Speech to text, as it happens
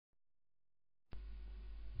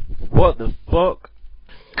What the fuck?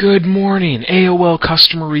 Good morning, AOL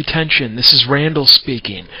Customer Retention. This is Randall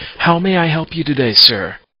speaking. How may I help you today,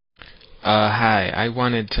 sir? Hi. I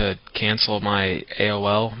wanted to cancel my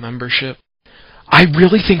AOL membership. I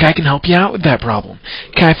really think I can help you out with that problem.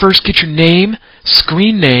 Can I first get your name,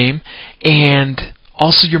 screen name, and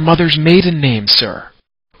also your mother's maiden name, sir?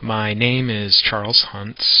 My name is Charles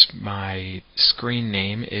Hunt. My screen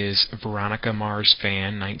name is Veronica Mars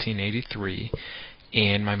Fan 1983,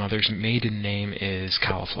 and my mother's maiden name is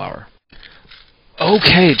Cauliflower.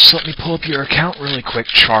 Okay, just let me pull up your account really quick,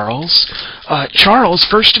 Charles. Charles,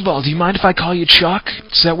 first of all, do you mind if I call you Chuck?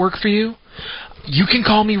 Does that work for you? You can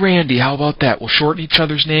call me Randy. How about that? We'll shorten each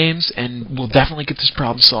other's names, and we'll definitely get this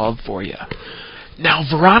problem solved for you. Now,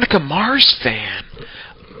 Veronica Mars Fan.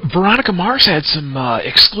 Veronica Mars had some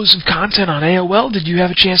exclusive content on AOL. Did you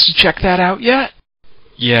have a chance to check that out yet?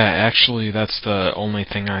 Yeah, actually, that's the only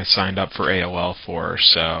thing I signed up for AOL for,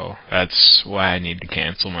 so that's why I need to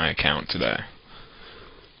cancel my account today.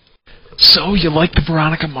 So, you like the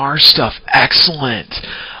Veronica Mars stuff. Excellent.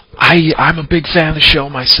 I'm a big fan of the show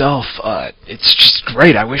myself. It's just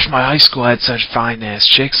great. I wish my high school had such fine-ass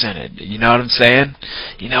chicks in it. You know what I'm saying?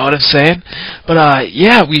 You know what I'm saying? But,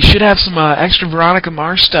 yeah, we should have some extra Veronica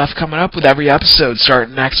Mars stuff coming up with every episode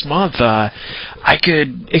starting next month. I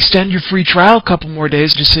could extend your free trial a couple more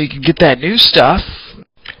days just so you can get that new stuff.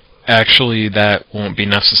 Actually, that won't be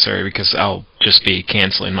necessary because I'll just be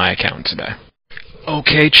canceling my account today.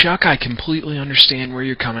 Okay, Chuck, I completely understand where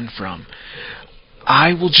you're coming from.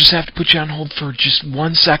 I will just have to put you on hold for just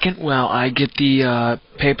 1 second while I get the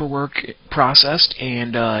paperwork processed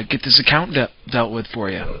and get this account dealt with for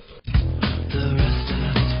you.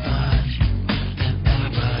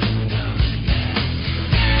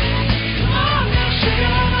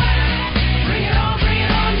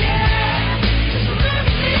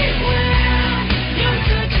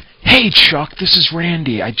 Hey Chuck, this is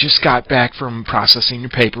Randy. I just got back from processing your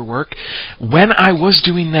paperwork. When I was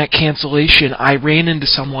doing that cancellation, I ran into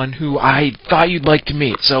someone who I thought you'd like to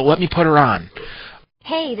meet, so let me put her on.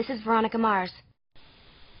 Hey, this is Veronica Mars.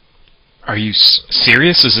 Are you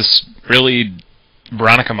serious? Is this really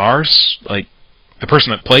Veronica Mars? Like, the person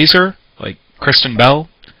that plays her? Like, Kristen Bell?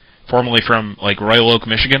 Formerly from, like, Royal Oak,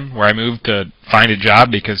 Michigan, where I moved to find a job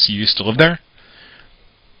because you used to live there?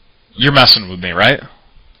 You're messing with me, right?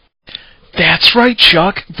 That's right,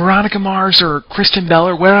 Chuck. Veronica Mars, or Kristen Bell,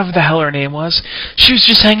 or whatever the hell her name was. She was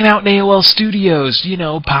just hanging out in AOL Studios, you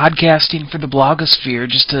know, podcasting for the blogosphere,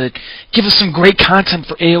 just to give us some great content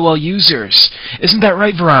for AOL users. Isn't that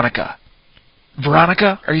right, Veronica?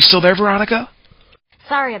 Veronica? Are you still there, Veronica?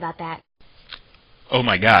 Sorry about that. Oh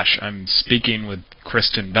my gosh, I'm speaking with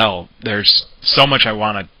Kristen Bell. There's so much I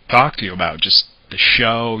want to talk to you about. Just the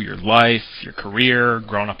show, your life, your career,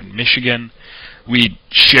 growing up in Michigan. We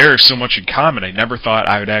share so much in common, I never thought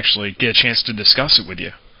I would actually get a chance to discuss it with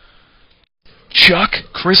you. Chuck,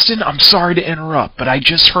 Kristen, I'm sorry to interrupt, but I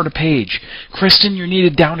just heard a page. Kristen, you're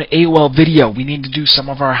needed down at AOL Video. We need to do some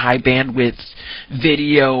of our high-bandwidth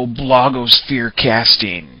video blogosphere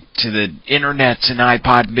casting to the internets and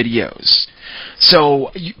iPod videos.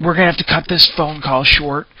 So, we're going to have to cut this phone call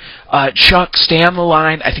short. Chuck, stay on the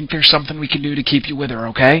line. I think there's something we can do to keep you with her,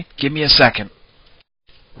 okay? Give me a second.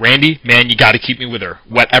 Randy, man, you gotta keep me with her.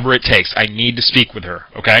 Whatever it takes. I need to speak with her,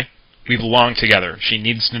 okay? We belong together. She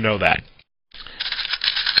needs to know that.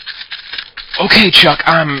 Okay, Chuck,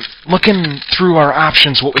 I'm looking through our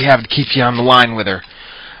options, what we have to keep you on the line with her.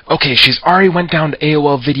 Okay, she's already went down to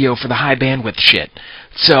AOL Video for the high bandwidth shit.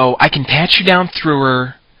 So, I can patch you down through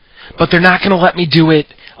her, but they're not going to let me do it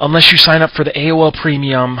unless you sign up for the AOL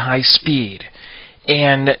Premium High Speed.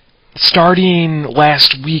 And starting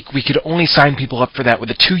last week, we could only sign people up for that with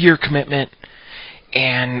a 2-year commitment,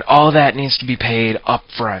 and all that needs to be paid up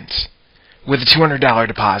front with a $200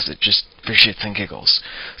 deposit, just for shits and giggles.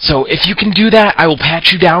 So if you can do that, I will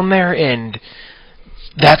patch you down there, and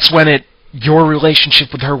that's when your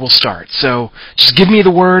relationship with her will start. So just give me the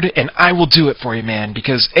word, and I will do it for you, man,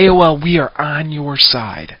 because AOL, we are on your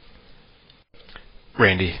side.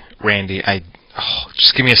 Randy,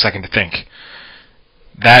 just give me a second to think.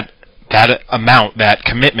 That amount, that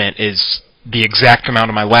commitment, is the exact amount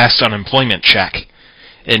of my last unemployment check.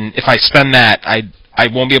 And if I spend that, I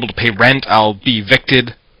won't be able to pay rent, I'll be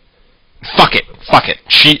evicted. Fuck it.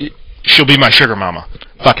 She'll be my sugar mama.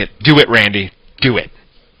 Fuck it. Do it, Randy. Do it.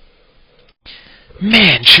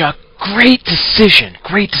 Man, Chuck, great decision,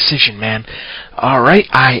 man. Alright,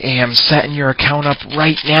 I am setting your account up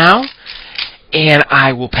right now, and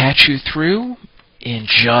I will patch you through in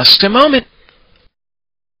just a moment.